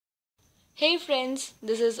Hey friends,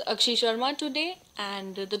 this is Akshie Sharma today,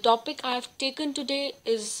 and the topic I have taken today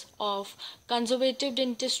is of conservative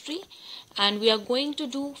dentistry, and we are going to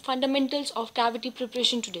do fundamentals of cavity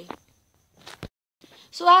preparation today.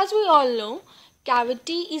 So as we all know,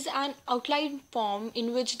 cavity is an outline form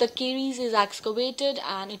in which the caries is excavated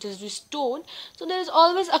and it is restored. So there is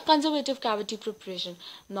always a conservative cavity preparation.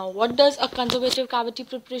 Now what does a conservative cavity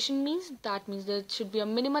preparation means? That means there should be a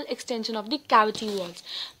minimal extension of the cavity walls.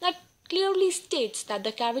 That clearly states that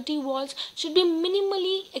the cavity walls should be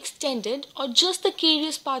minimally extended or just the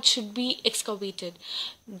carious part should be excavated.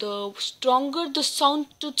 The stronger the sound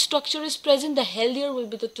tooth structure is present, the healthier will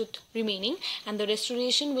be the tooth remaining, and the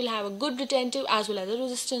restoration will have a good retentive as well as a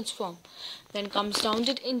resistance form. Then comes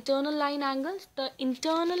rounded internal line angles. The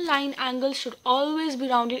internal line angles should always be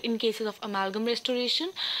rounded in cases of amalgam restoration,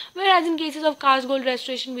 whereas in cases of cast gold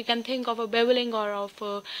restoration we can think of a beveling or of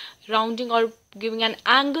a rounding or giving an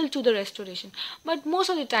angle to the restoration. But most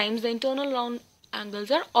of the times the internal round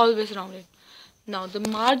angles are always rounded. Now the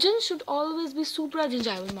margins should always be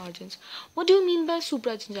supragingival margins. What do you mean by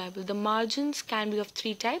supragingival? The margins can be of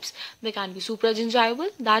three types. They can be supragingival,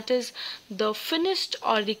 that is the finished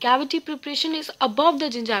or the cavity preparation is above the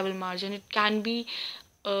gingival margin. It can be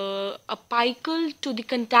apical to the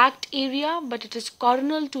contact area, but it is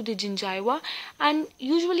coronal to the gingiva, and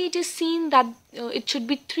usually it is seen that it should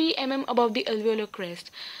be 3 mm above the alveolar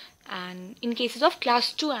crest, and in cases of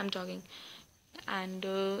class 2 I am talking.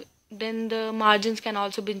 And then the margins can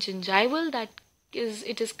also be gingival, that is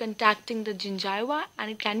it is contacting the gingiva,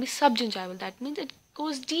 and it can be subgingival, that means it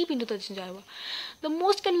goes deep into the gingiva. The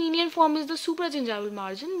most convenient form is the supragingival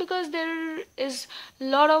margin because there is a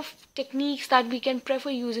lot of techniques that we can prefer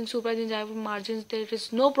using supragingival margins. There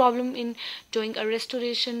is no problem in doing a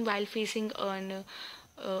restoration while facing an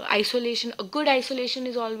isolation. A good isolation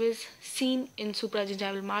is always seen in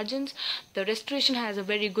supragingival margins. The restoration has a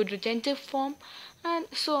very good retentive form, and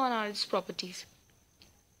so on are its properties.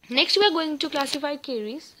 Next we are going to classify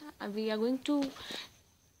caries, and we are going to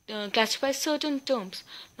classify certain terms.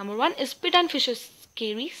 Number one is Pitt and Fisher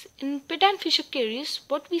caries. In Pitt and Fisher caries,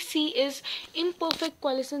 what we see is imperfect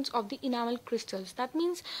coalescence of the enamel crystals. That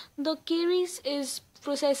means the caries is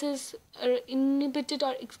processes are inhibited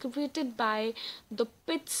or excavated by the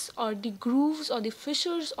pits or the grooves or the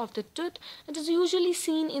fissures of the tooth. It is usually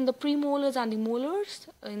seen in the premolars and the molars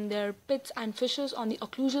in their pits and fissures on the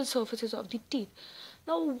occlusal surfaces of the teeth.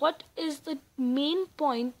 Now, what is the main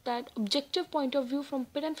point, that objective point of view from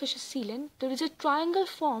Pitt and Fisher sealant? There is a triangle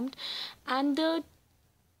formed, and the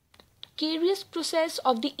carious process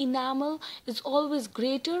of the enamel is always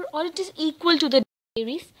greater or it is equal to the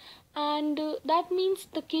caries, and that means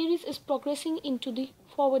the caries is progressing into the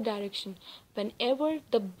forward direction. Whenever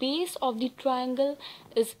the base of the triangle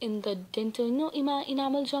is in the dental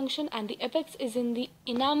enamel junction and the apex is in the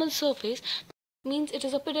enamel surface, means it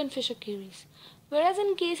is a Pitt and Fisher caries. Whereas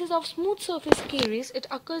in cases of smooth surface caries, it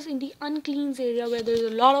occurs in the uncleans area where there is a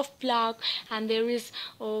lot of plaque and there is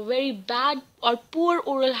very bad or poor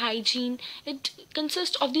oral hygiene. It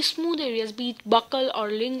consists of the smooth areas, be it buccal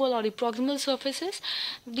or lingual or the proximal surfaces.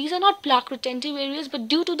 These are not plaque retentive areas, but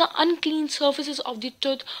due to the unclean surfaces of the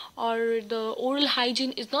tooth or the oral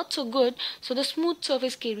hygiene is not so good, so the smooth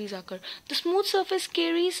surface caries occur. The smooth surface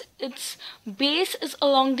caries, its base is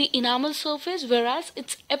along the enamel surface, whereas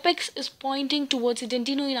its apex is pointing towards the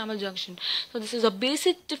dentino-enamel junction. So this is a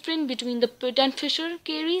basic difference between the Pitt and Fisher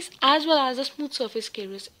caries as well as the smooth surface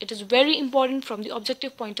caries. It is very important from the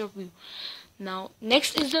objective point of view. Now,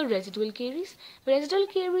 next is the residual caries. Residual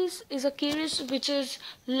caries is a caries which is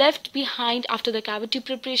left behind after the cavity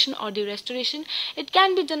preparation or the restoration. It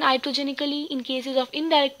can be done iatrogenically in cases of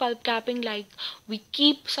indirect pulp capping, like we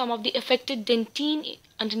keep some of the affected dentine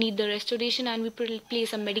underneath the restoration and we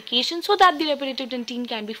place a medication so that the reparative dentine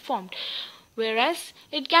can be formed. Whereas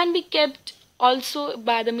it can be kept also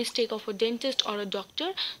by the mistake of a dentist or a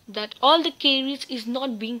doctor, that all the caries is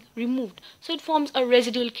not being removed, so it forms a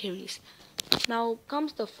residual caries. Now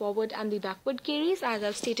comes the forward and the backward caries. As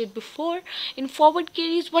I've stated before, in forward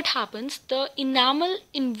caries what happens, the enamel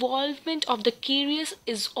involvement of the caries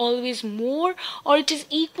is always more or it is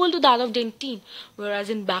equal to that of dentine, whereas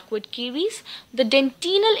in backward caries the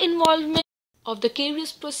dentinal involvement of the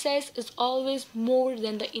caries process is always more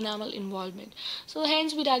than the enamel involvement. So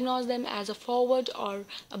hence we diagnose them as a forward or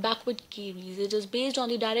a backward caries. It is based on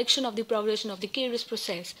the direction of the progression of the caries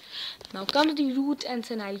process. Now comes the root and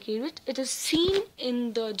senile caries. It is seen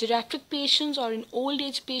in the geriatric patients or in old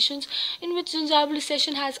age patients in which gingival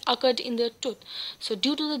recession has occurred in their tooth. So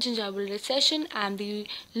due to the gingival recession and the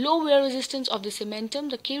low wear resistance of the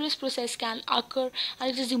cementum, the caries process can occur,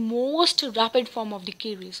 and it is the most rapid form of the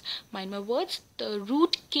caries. Mind my words, the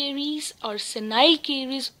root caries or senile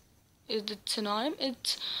caries is the synonym.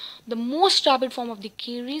 It's the most rapid form of the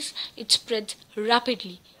caries. It spreads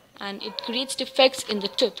rapidly and it creates defects in the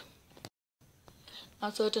tooth. Now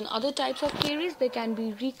certain other types of caries, they can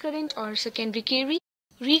be recurrent or secondary caries.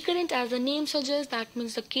 Recurrent, as the name suggests, that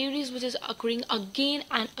means the caries which is occurring again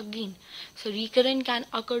and again. So recurrent can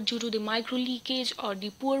occur due to the micro leakage or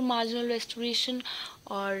the poor marginal restoration,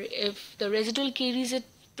 or if the residual caries is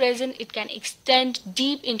present, it can extend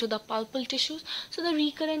deep into the pulpal tissues. So the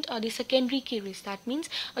recurrent or the secondary caries, that means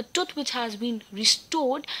a tooth which has been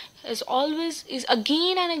restored is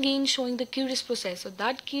again and again showing the caries process. So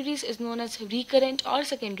that caries is known as recurrent or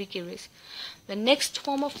secondary caries. The next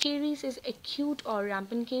form of caries is acute or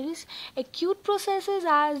rampant caries. Acute processes,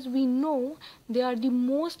 as we know, they are the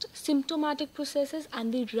most symptomatic processes,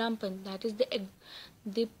 and they rampant, that is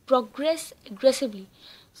they progress aggressively.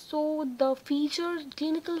 So the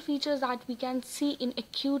clinical features that we can see in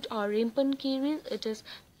acute or rampant caries, it is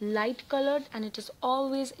light colored and it is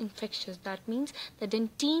always infectious. That means the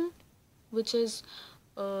dentine which is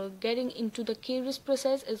getting into the caries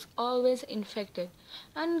process is always infected.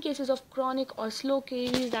 And in cases of chronic or slow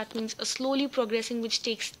caries, that means a slowly progressing which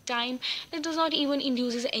takes time, it does not even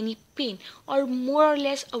induces any pain, or more or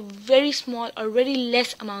less a very small or very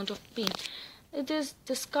less amount of pain. It is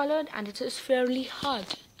discolored and it is fairly hard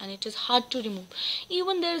and it is hard to remove.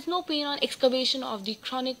 Even there is no pain on excavation of the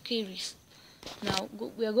chronic caries. Now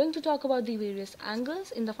we are going to talk about the various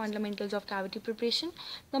angles in the fundamentals of cavity preparation.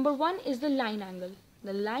 Number one is the line angle.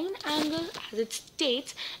 The line angle, as it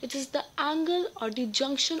states, it is the angle or the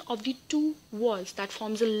junction of the two walls that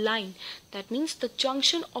forms a line. That means the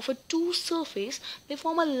junction of a two surface, they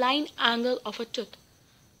form a line angle of a tooth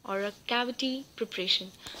or a cavity preparation.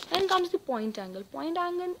 Then comes the point angle. Point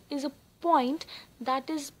angle is a point that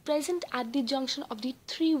is present at the junction of the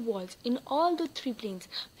three walls in all the three planes,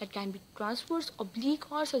 that can be transverse,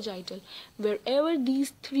 oblique or sagittal. Wherever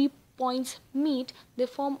these 3 points meet, they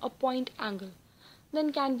form a point angle.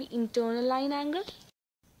 Then can be internal line angle.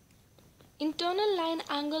 Internal line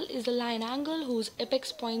angle is a line angle whose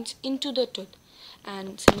apex points into the tooth.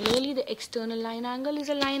 And similarly, the external line angle is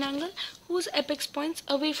a line angle whose apex points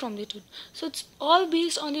away from the tooth. So it's all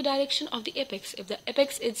based on the direction of the apex. If the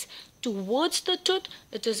apex is towards the tooth,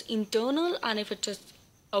 it is internal, and if it is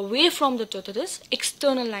away from the tooth, it is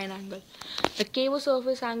external line angle. The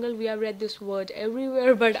cavo-surface angle, we have read this word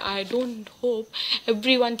everywhere, but I don't hope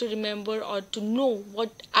everyone to remember or to know what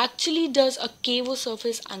actually does a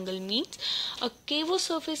cavo-surface angle means. A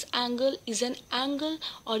cavo-surface angle is an angle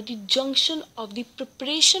or the junction of the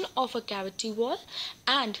preparation of a cavity wall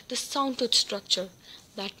and the sound tooth structure.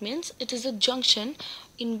 That means it is a junction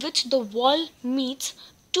in which the wall meets,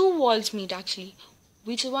 two walls meet actually.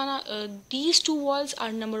 Which one are these two walls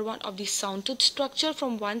are number one of the sound tooth structure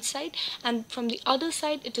from one side, and from the other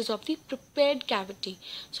side it is of the prepared cavity.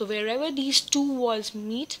 So wherever these two walls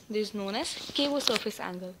meet, this is known as cavo-surface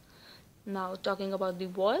angle. Now talking about the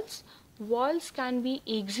walls. Walls can be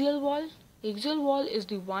axial wall. Axial wall is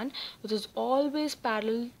the one which is always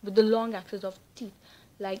parallel with the long axis of teeth.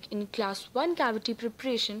 Like in class 1 cavity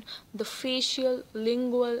preparation, the facial,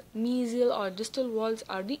 lingual, mesial or distal walls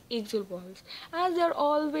are the axial walls, as they are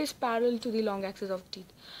always parallel to the long axis of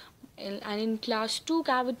teeth. And in class 2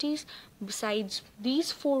 cavities, besides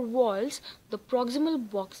these 4 walls, the proximal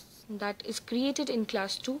box that is created in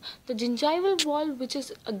class 2, the gingival wall, which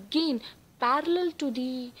is again parallel to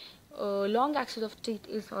the long axis of teeth,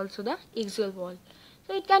 is also the axial wall.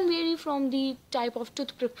 So it can vary from the type of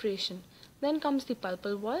tooth preparation. Then comes the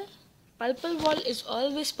pulpal wall. Pulpal wall is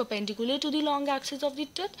always perpendicular to the long axis of the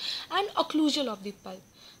tooth and occlusal of the pulp.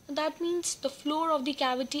 That means the floor of the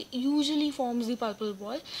cavity usually forms the pulpal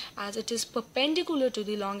wall, as it is perpendicular to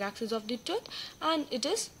the long axis of the tooth and it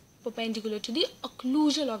is perpendicular to the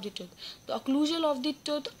occlusal of the tooth. The occlusal of the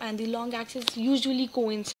tooth and the long axis usually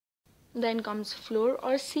coincide. Then comes floor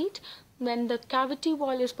or seat. when the cavity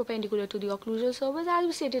wall is perpendicular to the occlusal surface as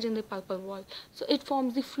we stated in the pulpal wall. So it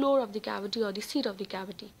forms the floor of the cavity or the seat of the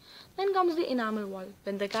cavity. Then comes the enamel wall.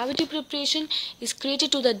 When the cavity preparation is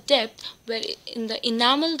created to the depth where in the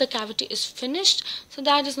enamel the cavity is finished, so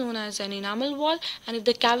that is known as an enamel wall, and if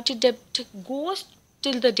the cavity depth goes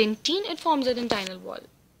till the dentine, it forms a dentinal wall.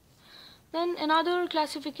 Then another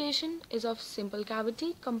classification is of simple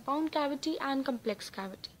cavity, compound cavity and complex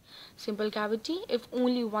cavity. Simple cavity if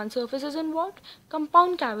only one surface is involved,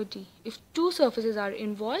 compound cavity if two surfaces are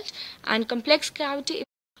involved, and complex cavity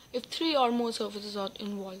if three or more surfaces are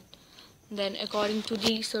involved. Then according to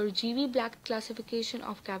the Sir G.V. Black classification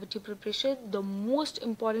of cavity preparation, the most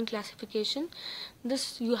important classification,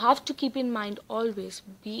 this you have to keep in mind always,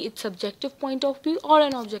 be it subjective point of view or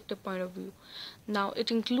an objective point of view. Now it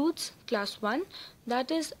includes class 1,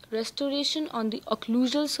 that is restoration on the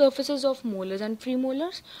occlusal surfaces of molars and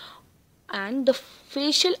premolars, and the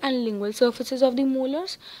facial and lingual surfaces of the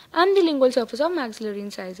molars, and the lingual surface of maxillary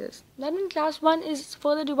incisors. That means class 1 is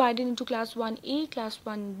further divided into class 1A, class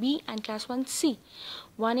 1B and class 1C.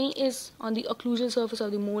 1A is on the occlusal surface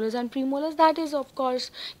of the molars and premolars, that is of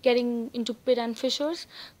course getting into pit and fissures.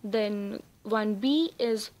 Then 1B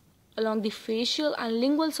is along the facial and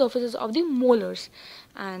lingual surfaces of the molars,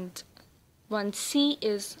 and 1C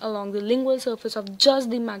is along the lingual surface of just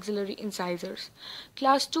the maxillary incisors.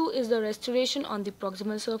 Class 2 is the restoration on the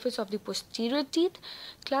proximal surface of the posterior teeth.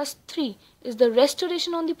 Class 3 is the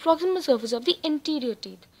restoration on the proximal surface of the anterior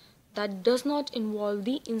teeth. That does not involve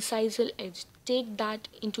the incisal edge. Take that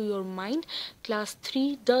into your mind. Class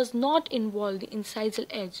 3 does not involve the incisal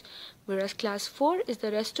edge, whereas class 4 is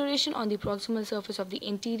the restoration on the proximal surface of the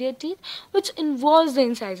anterior teeth, which involves the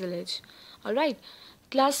incisal edge. Alright.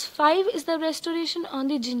 Class 5 is the restoration on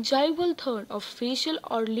the gingival third of facial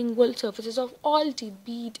or lingual surfaces of all teeth,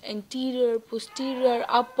 be it anterior, posterior,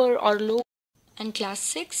 upper or lower. And class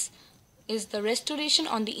 6 is the restoration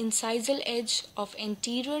on the incisal edge of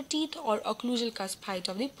anterior teeth or occlusal cusp height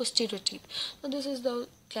of the posterior teeth. So this is the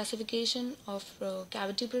classification of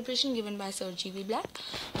cavity preparation given by Sir G.V. Black.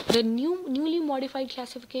 The newly modified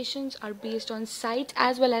classifications are based on site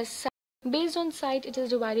as well as site. Based on site, it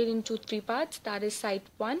is divided into three parts, that is site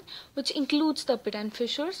 1, which includes the pit and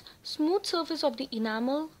fissures, smooth surface of the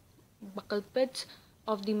enamel, buccal pits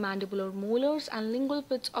of the mandibular molars and lingual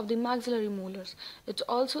pits of the maxillary molars. It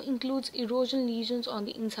also includes erosion lesions on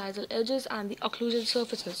the incisal edges and the occlusal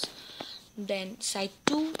surfaces. Then site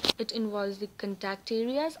 2, it involves the contact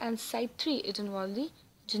areas, and site 3, it involves the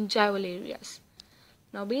gingival areas.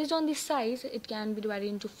 Now based on the size, it can be divided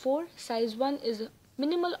into 4. Size 1 is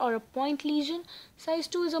minimal or a point lesion. Size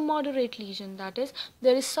 2 is a moderate lesion, that is,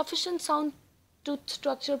 there is sufficient sound tooth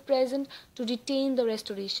structure present to retain the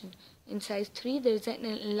restoration. In size 3, there is an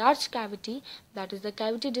enlarged cavity, that is, the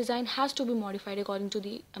cavity design has to be modified according to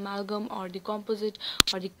the amalgam or the composite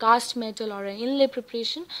or the cast metal or an inlay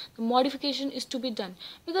preparation. The modification is to be done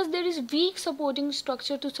because there is weak supporting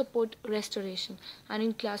structure to support restoration. And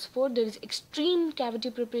in class 4, there is extreme cavity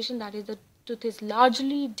preparation, that is, the tooth is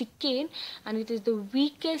largely decayed and it is the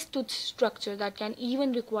weakest tooth structure that can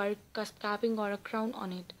even require cusp capping or a crown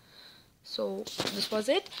on it. So this was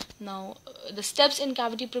it. Now the steps in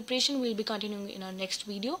cavity preparation will be continuing in our next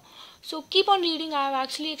video. So keep on reading. I have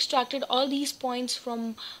actually extracted all these points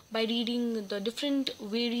from by reading the different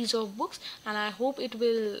varies of books, and I hope it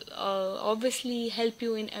will obviously help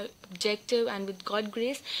you in objective, and with God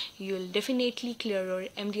grace you will definitely clear your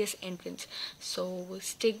MDS entrance. So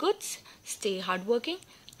stay good, stay hardworking,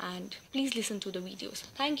 and please listen to the videos.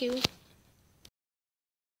 Thank you.